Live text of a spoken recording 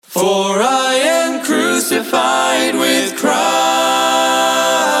For I am crucified with Christ,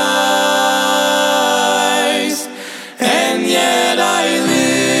 and yet I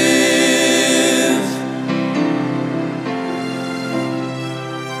live.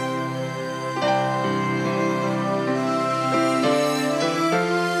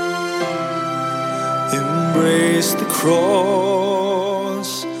 Embrace the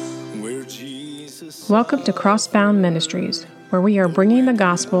cross where Jesus... Welcome to Crossbound Ministries, where we are bringing the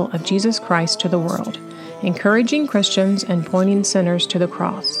gospel of Jesus Christ to the world, encouraging Christians and pointing sinners to the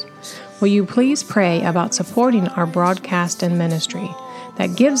cross. Will you please pray about supporting our broadcast and ministry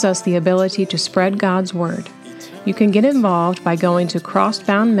that gives us the ability to spread God's word? You can get involved by going to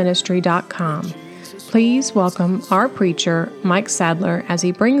crossboundministry.com. Please welcome our preacher, Mike Sadler, as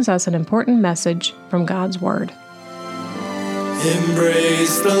he brings us an important message from God's word.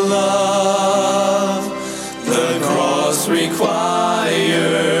 Embrace the love the cross requires.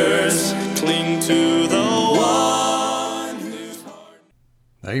 Cling to the one whose heart...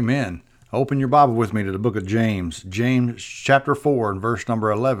 Amen. Open your Bible with me to the book of James. James chapter 4 and verse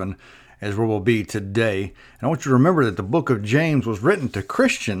number 11 is where we'll be today. And I want you to remember that the book of James was written to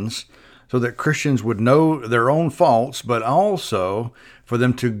Christians so that Christians would know their own faults, but also for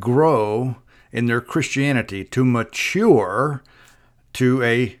them to grow in their Christianity, to mature to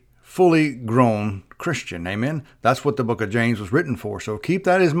a fully grown Christian. Amen. That's what the book of James was written for. So keep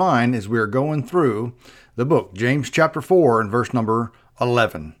that in mind as we're going through the book. James chapter 4 and verse number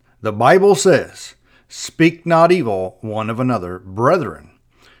 11. The Bible says, "Speak not evil one of another, brethren.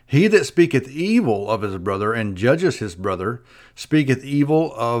 He that speaketh evil of his brother and judgeth his brother speaketh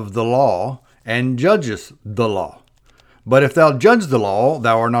evil of the law and judgeth the law. But if thou judge the law,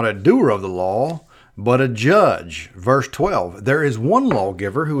 thou art not a doer of the law, but a judge." Verse 12, "There is one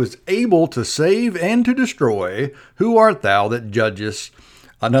lawgiver who is able to save and to destroy. Who art thou that judgest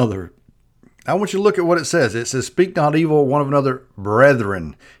another?" I want you to look at what it says. It says, "Speak not evil one of another,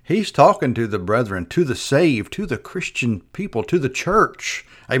 brethren." He's talking to the brethren, to the saved, to the Christian people, to the church.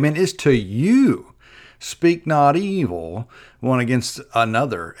 Amen. It's to you. Speak not evil one against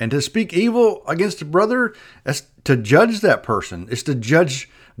another. And to speak evil against a brother, is to judge that person. It's to judge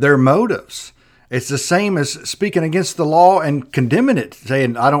their motives. It's the same as speaking against the law and condemning it,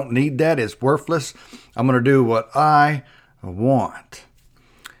 saying, "I don't need that. It's worthless. I'm going to do what I want."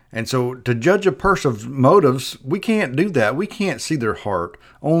 And so to judge a person's motives, we can't do that. We can't see their heart.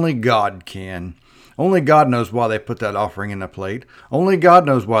 Only God can. Only God knows why they put that offering in the plate. Only God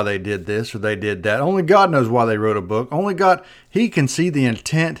knows why they did this or they did that. Only God knows why they wrote a book. Only God, He can see the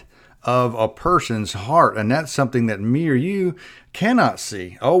intent of a person's heart. And that's something that me or you cannot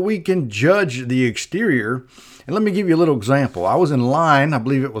see. Oh, we can judge the exterior. And let me give you a little example. I was in line, I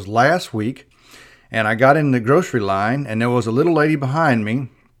believe it was last week, and I got in the grocery line, and there was a little lady behind me,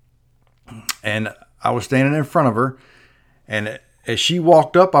 and I was standing in front of her, and as she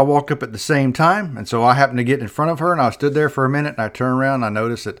walked up, I walked up at the same time, and so I happened to get in front of her, and I stood there for a minute, and I turned around, and I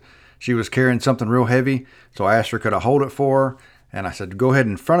noticed that she was carrying something real heavy, so I asked her, could I hold it for her? And I said, "Go ahead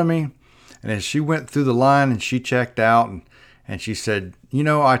in front of me." And as she went through the line and she checked out, and she said, "You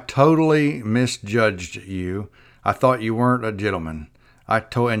know, I totally misjudged you. I thought you weren't a gentleman."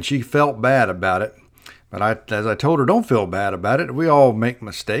 And she felt bad about it. But as I told her, don't feel bad about it. We all make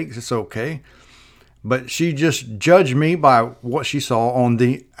mistakes. It's okay. But she just judged me by what she saw on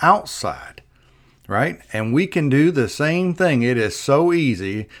the outside, right? And we can do the same thing. It is so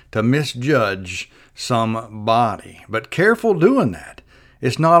easy to misjudge somebody. But careful doing that.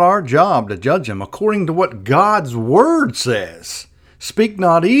 It's not our job to judge them according to what God's word says. "Speak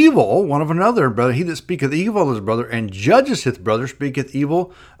not evil one of another, brother. He that speaketh evil of his brother and judgeth his brother speaketh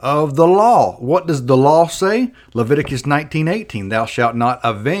evil of the law." What does the law say? Leviticus 19:18, "Thou shalt not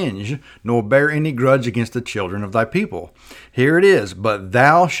avenge, nor bear any grudge against the children of thy people." Here it is, "But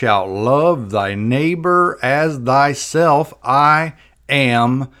thou shalt love thy neighbor as thyself. I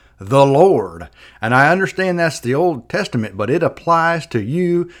am the Lord." And I understand that's the Old Testament, but it applies to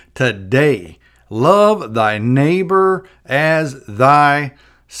you today. Love thy neighbor as thyself.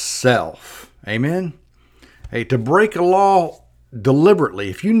 Amen. Hey, to break a law deliberately,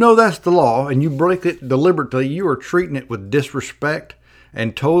 if you know that's the law and you break it deliberately, you are treating it with disrespect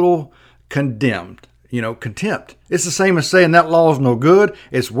and total contempt. It's the same as saying that law is no good,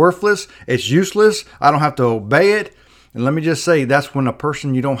 it's worthless, it's useless, I don't have to obey it. And let me just say, that's when a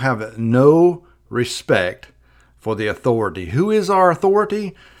person, you don't have no respect for the authority. Who is our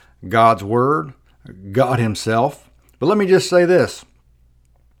authority? God's word, God himself. But let me just say this.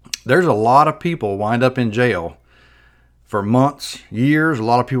 There's a lot of people wind up in jail for months, years. A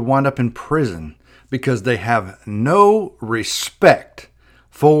lot of people wind up in prison because they have no respect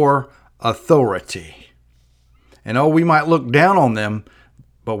for authority. And we might look down on them,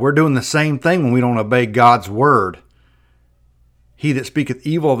 but we're doing the same thing when we don't obey God's word. He that speaketh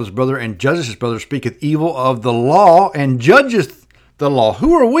evil of his brother and judges his brother speaketh evil of the law and judgeth the law.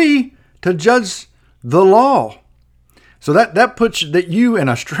 Who are we to judge the law? So that puts you in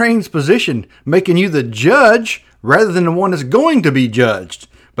a strange position, making you the judge rather than the one that's going to be judged.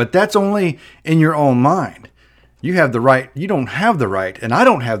 But that's only in your own mind. You have the right, you don't have the right, and I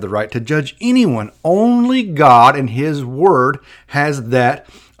don't have the right to judge anyone. Only God and His Word has that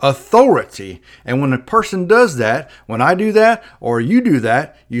authority. And when a person does that, when I do that, or you do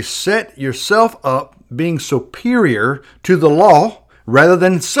that, you set yourself up being superior to the law rather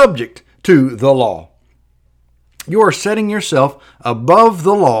than subject to the law. You are setting yourself above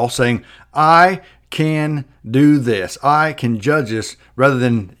the law, saying, I can do this. I can judge this, rather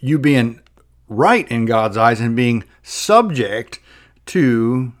than you being right in God's eyes and being subject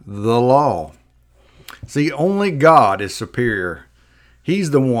to the law. See, only God is superior.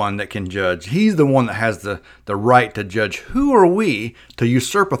 He's the one that can judge. He's the one that has the right to judge. Who are we to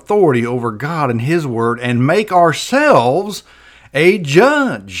usurp authority over God and His Word and make ourselves a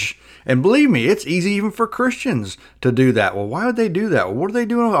judge? And believe me, it's easy even for Christians to do that. Well, why would they do that? Well, what are they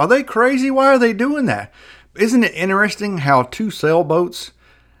doing? Are they crazy? Why are they doing that? Isn't it interesting how two sailboats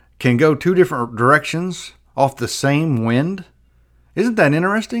can go two different directions off the same wind? Isn't that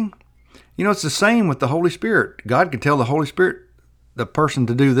interesting? You know, it's the same with the Holy Spirit. God can tell the Holy Spirit, the person,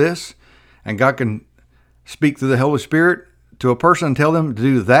 to do this, and God can speak through the Holy Spirit to a person and tell them to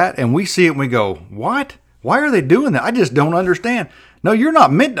do that, and we see it and we go, what? Why are they doing that? I just don't understand. No, you're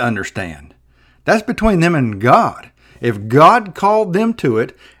not meant to understand. That's between them and God. If God called them to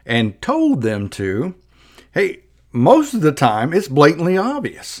it and told them to, hey, most of the time it's blatantly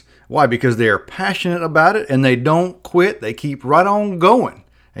obvious. Why? Because they are passionate about it and they don't quit. They keep right on going.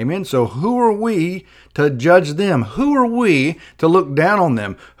 Amen. So who are we to judge them? Who are we to look down on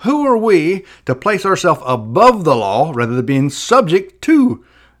them? Who are we to place ourselves above the law rather than being subject to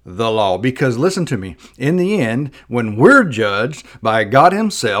the law? Because listen to me, in the end, when we're judged by God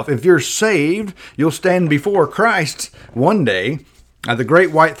Himself, if you're saved, you'll stand before Christ one day. The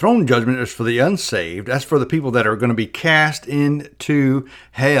great white throne judgment is for the unsaved. That's for the people that are going to be cast into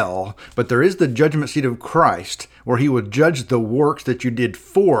hell. But there is the judgment seat of Christ, where He would judge the works that you did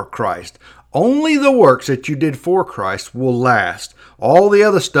for Christ. Only the works that you did for Christ will last. All the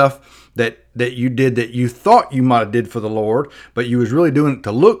other stuff that you did that you thought you might have did for the Lord, but you was really doing it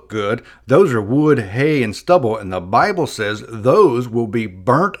to look good, those are wood, hay, and stubble. And the Bible says those will be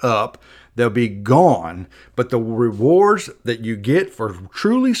burnt up. They'll be gone. But the rewards that you get for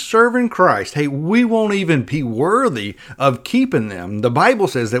truly serving Christ, hey, we won't even be worthy of keeping them. The Bible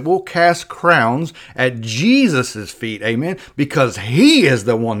says that we'll cast crowns at Jesus' feet, amen, because He is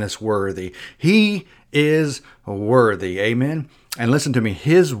the one that's worthy. He is worthy, amen. And listen to me,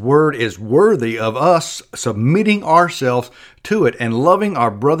 His Word is worthy of us submitting ourselves to it and loving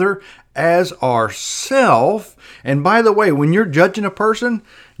our brother as ourself. And by the way, when you're judging a person,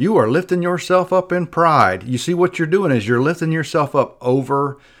 you are lifting yourself up in pride. You see, what you're doing is you're lifting yourself up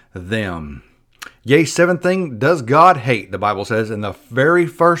over them. Yea, seventh thing does God hate, the Bible says, and the very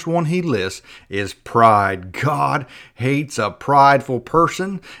first one He lists is pride. God hates a prideful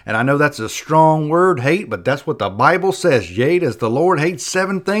person, and I know that's a strong word, hate, but that's what the Bible says. Yea, does the Lord hate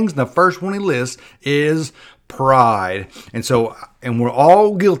 7 things, and the first one He lists is pride. And we're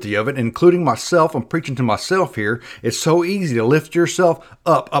all guilty of it, including myself. I'm preaching to myself here. It's so easy to lift yourself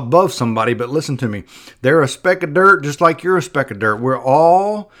up above somebody, but listen to me. They're a speck of dirt just like you're a speck of dirt. We're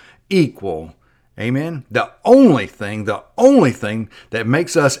all equal. Amen. The only thing that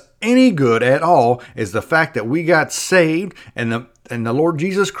makes us any good at all is the fact that we got saved and the Lord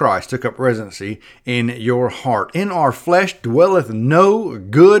Jesus Christ took up residency in your heart. In our flesh dwelleth no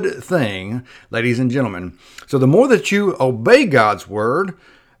good thing, ladies and gentlemen. So the more that you obey God's word,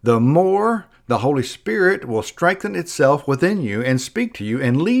 the more the Holy Spirit will strengthen itself within you and speak to you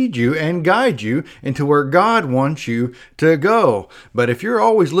and lead you and guide you into where God wants you to go. But if you're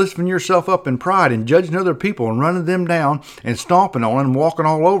always lifting yourself up in pride and judging other people and running them down and stomping on them and walking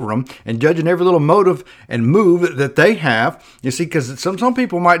all over them and judging every little motive and move that they have, you see, because some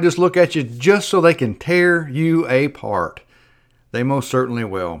people might just look at you just so they can tear you apart. They most certainly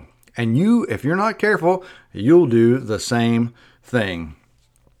will. And you, if you're not careful, you'll do the same thing.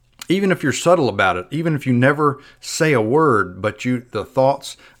 Even if you're subtle about it, even if you never say a word, but the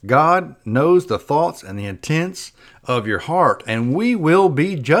thoughts, God knows the thoughts and the intents of your heart, and we will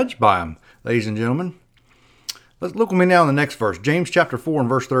be judged by them, ladies and gentlemen. Let's look with me now in the next verse, James chapter 4 and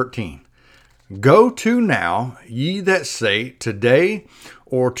verse 13. Go to now, ye that say, today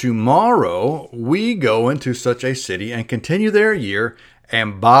or tomorrow we go into such a city and continue there a year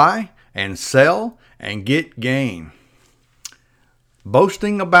and buy and sell and get gain.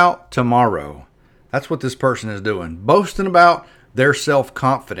 Boasting about tomorrow. That's what this person is doing. Boasting about their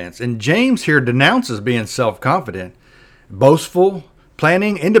self-confidence. And James here denounces being self-confident, boastful,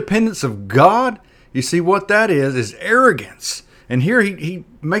 planning independence of God. You see what that is arrogance. And here he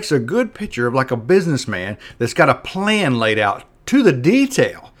makes a good picture of like a businessman that's got a plan laid out to the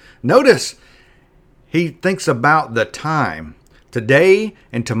detail. Notice he thinks about the time, today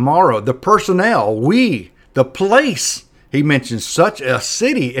and tomorrow, the personnel, the place. He mentions such a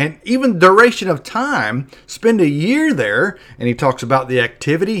city and even duration of time, spend a year there, and he talks about the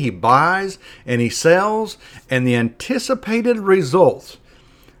activity he buys and he sells and the anticipated results,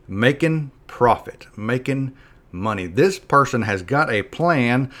 making profit, making money. This person has got a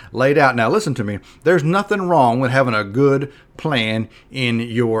plan laid out. Now listen to me, there's nothing wrong with having a good plan in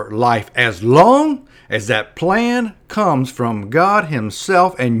your life as long as that plan comes from God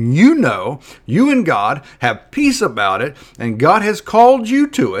himself and you and God have peace about it and God has called you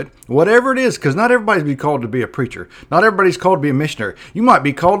to it, whatever it is, because not everybody's be called to be a preacher. Not everybody's called to be a missionary. You might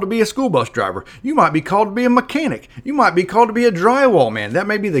be called to be a school bus driver. You might be called to be a mechanic. You might be called to be a drywall man. That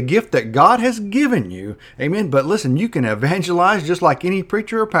may be the gift that God has given you. Amen. But listen, you can evangelize just like any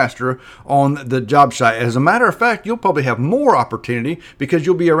preacher or pastor on the job site. As a matter of fact, you'll probably have more opportunity because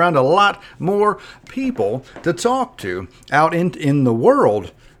you'll be around a lot more people to talk to out in the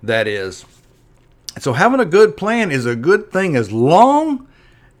world, that is. So having a good plan is a good thing as long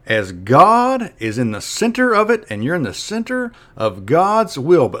as God is in the center of it and you're in the center of God's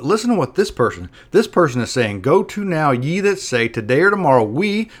will. But listen to what this person is saying. Go to now, ye that say, today or tomorrow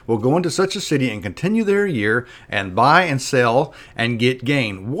we will go into such a city and continue there a year and buy and sell and get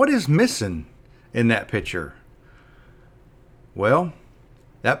gain. What is missing in that picture? Well,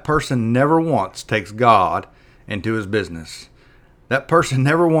 that person never once takes God into his business. That person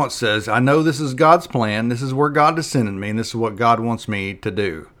never once says, I know this is God's plan, this is where God is sending me, and this is what God wants me to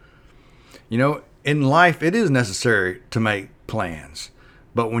do. You know, in life, it is necessary to make plans.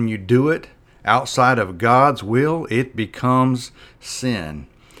 But when you do it outside of God's will, it becomes sin.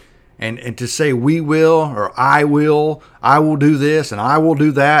 And to say we will or I will do this and I will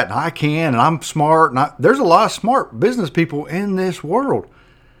do that and I can and I'm smart. There's a lot of smart business people in this world.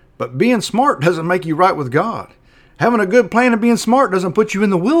 But being smart doesn't make you right with God. Having a good plan and being smart doesn't put you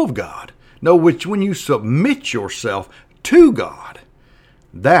in the will of God. No, when you submit yourself to God,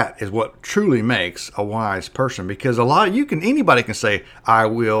 that is what truly makes a wise person. Because anybody can say, I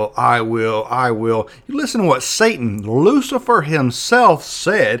will. You listen to what Satan, Lucifer himself,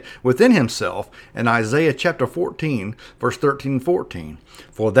 said within himself in Isaiah chapter 14, verse 13 and 14.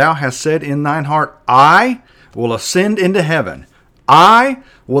 For thou hast said in thine heart, I will ascend into heaven. I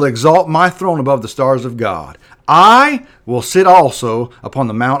will exalt my throne above the stars of God. I will sit also upon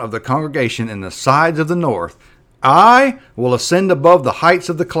the mount of the congregation in the sides of the north. I will ascend above the heights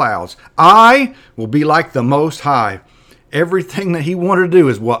of the clouds. I will be like the Most High. Everything that he wanted to do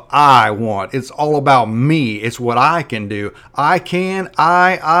is what I want. It's all about me. It's what I can do. I can,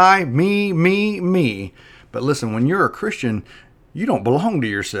 me. But listen, when you're a Christian, you don't belong to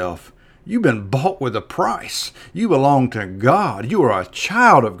yourself. You've been bought with a price. You belong to God. You are a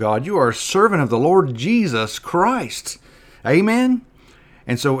child of God. You are a servant of the Lord Jesus Christ. Amen?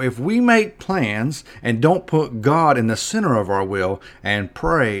 And so if we make plans and don't put God in the center of our will and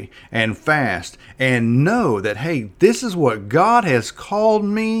pray and fast and know that, hey, this is what God has called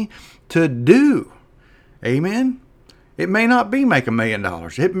me to do. Amen? It may not be make $1 million.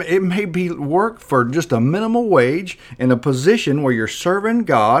 It may be work for just a minimal wage in a position where you're serving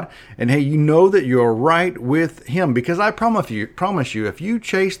God and hey, you know that you're right with Him. Because I promise you, if you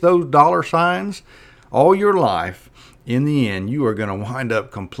chase those dollar signs all your life, in the end, you are going to wind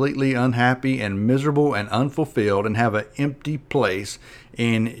up completely unhappy and miserable and unfulfilled and have an empty place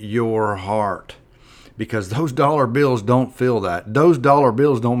in your heart. Because those dollar bills don't fill that. Those dollar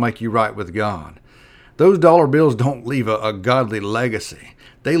bills don't make you right with God. Those dollar bills don't leave a godly legacy.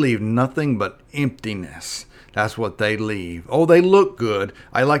 They leave nothing but emptiness. That's what they leave. Oh, they look good.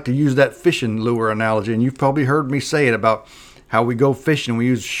 I like to use that fishing lure analogy, and you've probably heard me say it about how we go fishing. We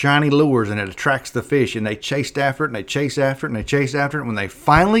use shiny lures, and it attracts the fish, and they chase after it, and they chase after it, and they chase after it. And when they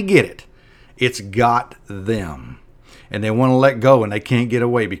finally get it, it's got them. And they want to let go, and they can't get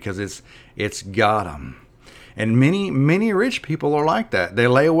away because it's got them. And many rich people are like that. They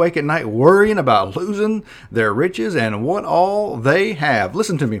lay awake at night worrying about losing their riches and what all they have.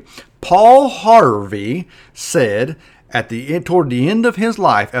 Listen to me. Paul Harvey said, toward the end of his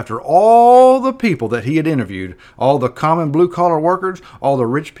life, after all the people that he had interviewed, all the common blue-collar workers, all the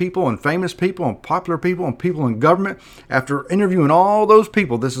rich people and famous people and popular people and people in government, after interviewing all those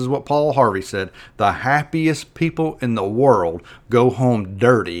people, this is what Paul Harvey said: the happiest people in the world go home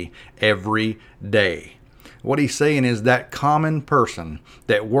dirty every day. What he's saying is that common person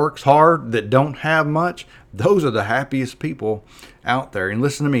that works hard, that don't have much, those are the happiest people out there. And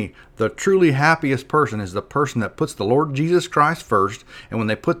listen to me, the truly happiest person is the person that puts the Lord Jesus Christ first, and when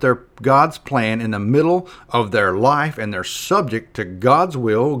they put their God's plan in the middle of their life and they're subject to God's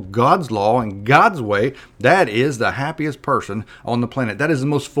will, God's law, and God's way, that is the happiest person on the planet. That is the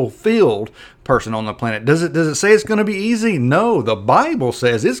most fulfilled person on the planet. Does it say it's going to be easy? No, the Bible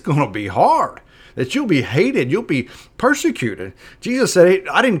says it's going to be hard. That you'll be hated, you'll be persecuted. Jesus said, hey,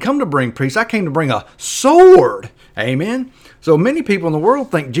 I didn't come to bring peace, I came to bring a sword. Amen. So many people in the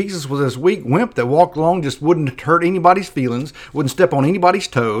world think Jesus was this weak wimp that walked along, just wouldn't hurt anybody's feelings, wouldn't step on anybody's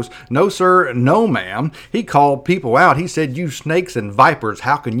toes. No, sir, no, ma'am. He called people out. He said, you snakes and vipers,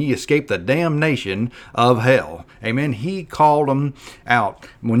 how can ye escape the damnation of hell? Amen. He called them out.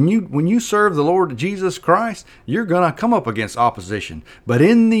 When you serve the Lord Jesus Christ, you're going to come up against opposition. But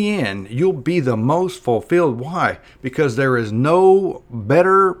in the end, you'll be the most fulfilled. Why? Because there is no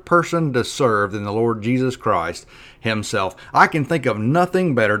better person to serve than the Lord Jesus Christ himself. I can think of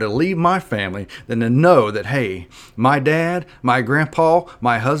nothing better to leave my family than to know that, hey, my dad, my grandpa,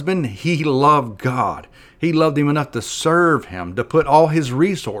 my husband, he loved God. He loved him enough to serve him, to put all his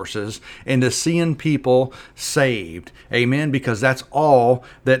resources into seeing people saved. Amen. Because that's all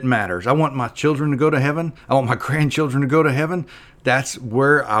that matters. I want my children to go to heaven. I want my grandchildren to go to heaven. That's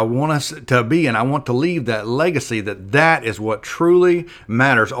where I want us to be, and I want to leave that legacy that is what truly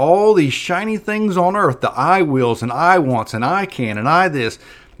matters. All these shiny things on earth, the I wills and I wants and I can and I this,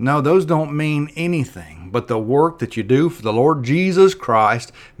 no, those don't mean anything. But the work that you do for the Lord Jesus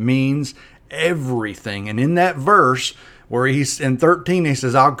Christ means everything. And in that verse where he's in 13, he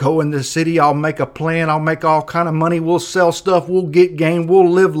says, I'll go in this city, I'll make a plan, I'll make all kind of money, we'll sell stuff, we'll get gain, we'll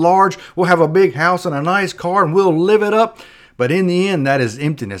live large, we'll have a big house and a nice car, and we'll live it up. But in the end, that is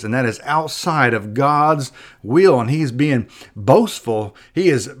emptiness, and that is outside of God's will, and he's being boastful. He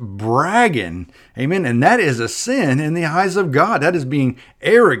is bragging. Amen. And that is a sin in the eyes of God. That is being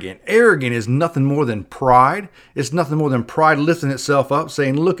arrogant. Arrogant is nothing more than pride. It's nothing more than pride lifting itself up,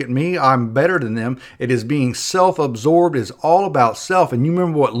 saying, look at me, I'm better than them. It is being self-absorbed. It's all about self. And you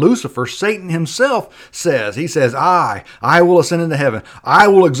remember what Lucifer, Satan himself, says. He says, I will ascend into heaven. I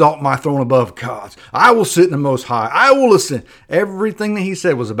will exalt my throne above God's. I will sit in the Most High. I will ascend. Everything that he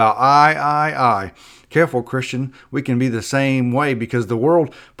said was about I. Careful, Christian. We can be the same way because the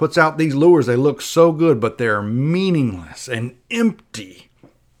world puts out these lures. They look so good, but they're meaningless and empty.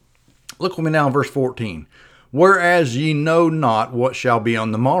 Look with me now in verse 14. Whereas ye know not what shall be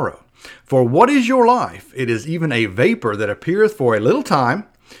on the morrow. For what is your life? It is even a vapor that appeareth for a little time,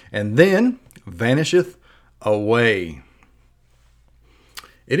 and then vanisheth away.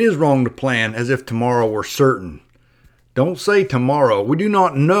 It is wrong to plan as if tomorrow were certain. Don't say tomorrow. We do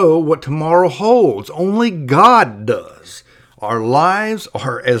not know what tomorrow holds. Only God does. Our lives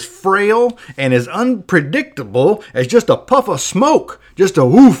are as frail and as unpredictable as just a puff of smoke, just a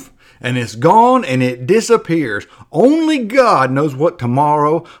woof, and it's gone and it disappears. Only God knows what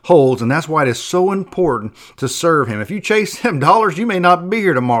tomorrow holds, and that's why it is so important to serve him. If you chase them dollars, you may not be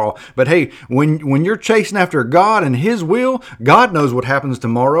here tomorrow. But hey, when you're chasing after God and his will, God knows what happens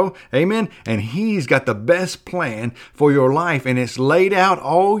tomorrow. Amen. And he's got the best plan for your life, and it's laid out.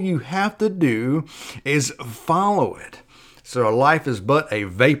 All you have to do is follow it. So our life is but a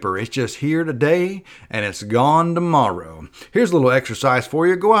vapor. It's just here today and it's gone tomorrow. Here's a little exercise for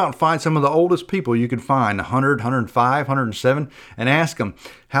you. Go out and find some of the oldest people you can find, 100, 105, 107, and ask them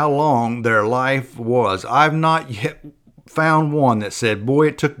how long their life was. I've not yet found one that said, boy,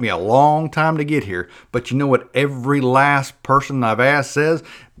 it took me a long time to get here. But you know what every last person I've asked says?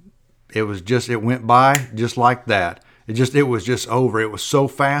 It went by just like that. It was just over. It was so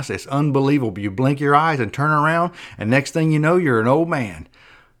fast. It's unbelievable. You blink your eyes and turn around, and next thing you know, you're an old man.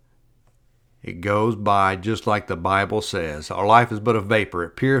 It goes by just like the Bible says. Our life is but a vapor. It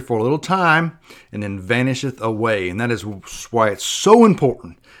appeareth for a little time and then vanisheth away. And that is why it's so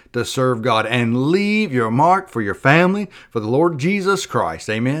important to serve God and leave your mark for your family, for the Lord Jesus Christ.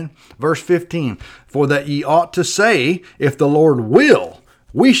 Amen. Verse 15, for that ye ought to say, if the Lord will,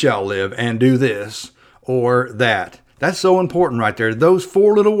 we shall live and do this or that. That's so important right there. Those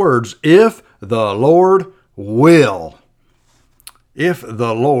four little words, if the Lord will. If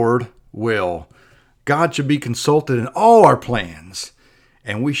the Lord will. God should be consulted in all our plans,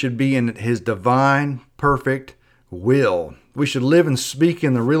 and we should be in his divine, perfect will. We should live and speak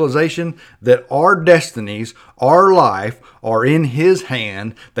in the realization that our destinies, our life, are in His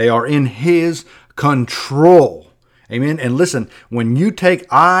hand. They are in His control. Amen. And listen, when you take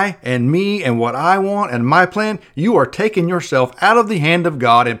I and me and what I want and my plan, you are taking yourself out of the hand of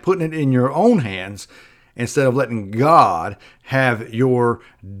God and putting it in your own hands instead of letting God have your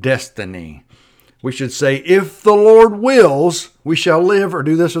destiny. We should say, if the Lord wills, we shall live or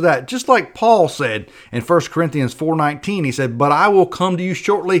do this or that. Just like Paul said in 1 Corinthians 4:19, he said, but I will come to you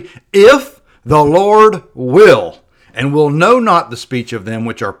shortly if the Lord will, and will know not the speech of them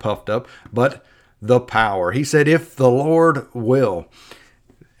which are puffed up, but the power. He said, if the Lord will.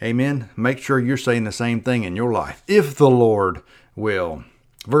 Amen. Make sure you're saying the same thing in your life. If the Lord will.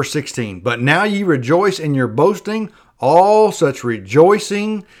 Verse 16, but now ye rejoice in your boasting, all such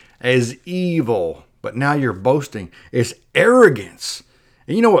rejoicing as evil. But now you're boasting. It's arrogance.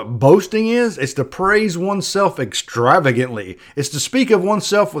 And you know what boasting is? It's to praise oneself extravagantly. It's to speak of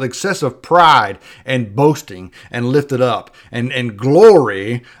oneself with excessive pride and boasting and lift it up and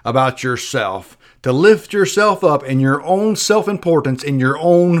glory about yourself. To lift yourself up in your own self-importance in your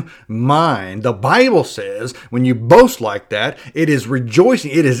own mind. The Bible says when you boast like that, it is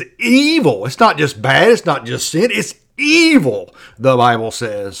rejoicing. It is evil. It's not just bad. It's not just sin. It's evil, the Bible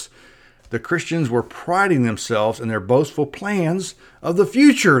says. The Christians were priding themselves in their boastful plans of the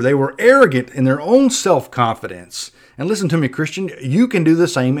future. They were arrogant in their own self-confidence. And listen to me, Christian, you can do the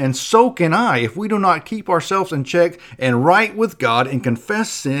same, and so can I, if we do not keep ourselves in check and right with God and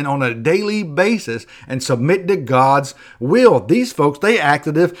confess sin on a daily basis and submit to God's will. These folks, they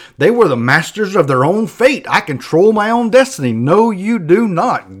acted as if they were the masters of their own fate. I control my own destiny. No, you do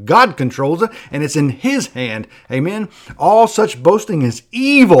not. God controls it, and it's in His hand. Amen. All such boasting is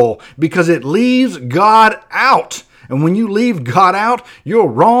evil because it leaves God out. And when you leave God out, you're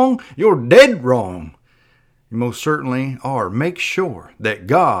wrong. You're dead wrong. You most certainly are. Make sure that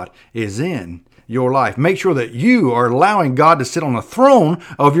God is in your life. Make sure that you are allowing God to sit on the throne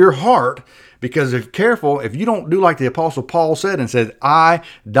of your heart. Because if you don't do like the Apostle Paul said and said, I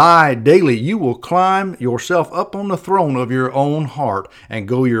die daily, you will climb yourself up on the throne of your own heart and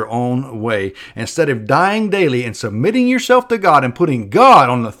go your own way. Instead of dying daily and submitting yourself to God and putting God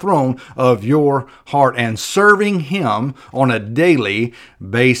on the throne of your heart and serving Him on a daily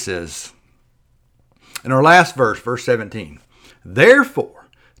basis. In our last verse, verse 17, therefore,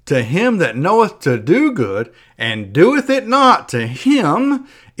 to him that knoweth to do good and doeth it not, to him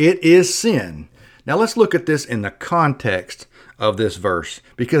it is sin. Now let's look at this in the context of this verse.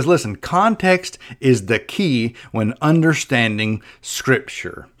 Because listen, context is the key when understanding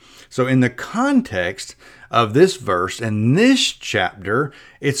Scripture. So in the context of this verse and this chapter,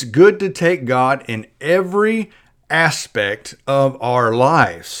 it's good to take God in every aspect of our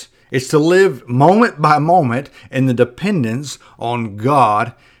lives. It's to live moment by moment in the dependence on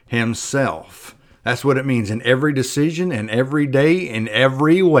God Himself. That's what it means. In every decision, in every day, in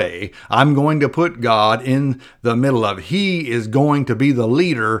every way, I'm going to put God in the middle of it. He is going to be the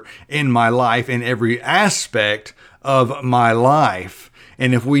leader in my life in every aspect of my life.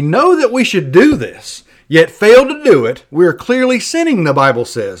 And if we know that we should do this, yet fail to do it, we are clearly sinning, the Bible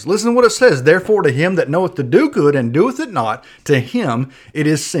says. Listen to what it says. Therefore, to him that knoweth to do good and doeth it not, to him it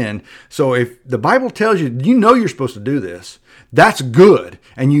is sin. So if the Bible tells you, you know you're supposed to do this, that's good,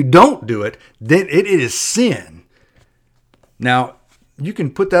 and you don't do it, then it is sin. Now, you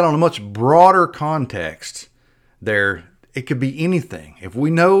can put that on a much broader context there. It could be anything. If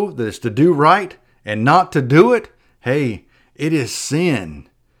we know that it's to do right and not to do it, hey, it is sin.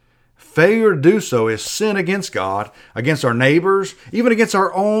 Failure to do so is sin against God, against our neighbors, even against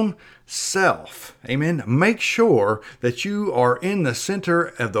our own self. Amen. Make sure that you are in the center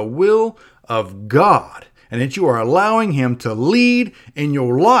of the will of God and that you are allowing Him to lead in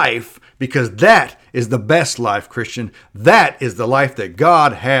your life, because that is the best life, Christian. That is the life that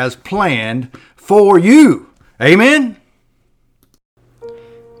God has planned for you. Amen.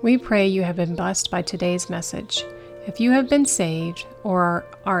 We pray you have been blessed by today's message. If you have been saved or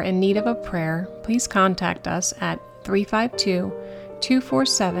are in need of a prayer, please contact us at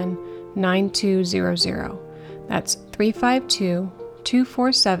 352-247-9200. That's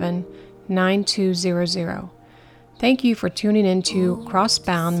 352-247-9200. Thank you for tuning into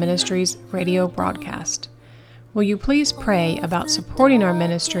Crossbound Ministries radio broadcast. Will you please pray about supporting our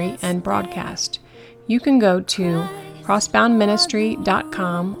ministry and broadcast? You can go to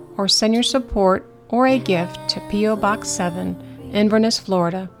crossboundministry.com or send your support or a gift to P.O. Box 7, Inverness,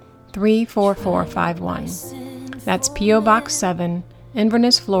 Florida, 34451. That's P.O. Box 7,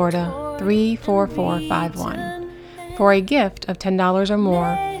 Inverness, Florida, 34451. For a gift of $10 or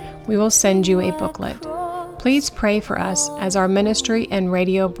more, we will send you a booklet. Please pray for us as our ministry and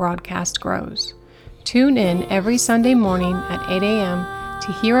radio broadcast grows. Tune in every Sunday morning at 8 a.m.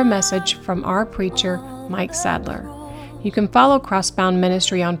 to hear a message from our preacher, Mike Sadler. You can follow Crossbound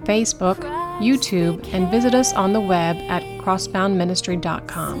Ministry on Facebook, YouTube, and visit us on the web at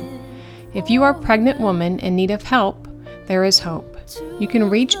crossboundministry.com. If you are a pregnant woman in need of help, there is hope. You can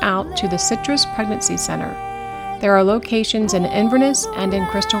reach out to the Citrus Pregnancy Center. There are locations in Inverness and in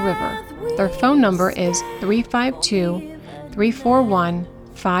Crystal River. Their phone number is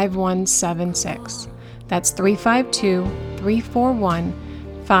 352-341-5176. That's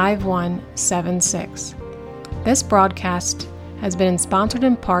 352-341-5176. This broadcast has been sponsored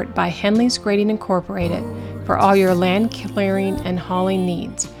in part by Henley's Grading Incorporated for all your land clearing and hauling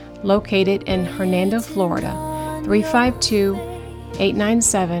needs, located in Hernando, Florida,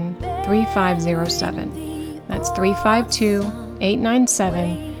 352-897-3507. That's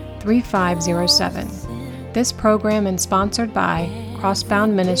 352-897-3507. This program is sponsored by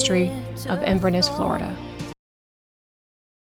Crossbound Ministry of Inverness, Florida.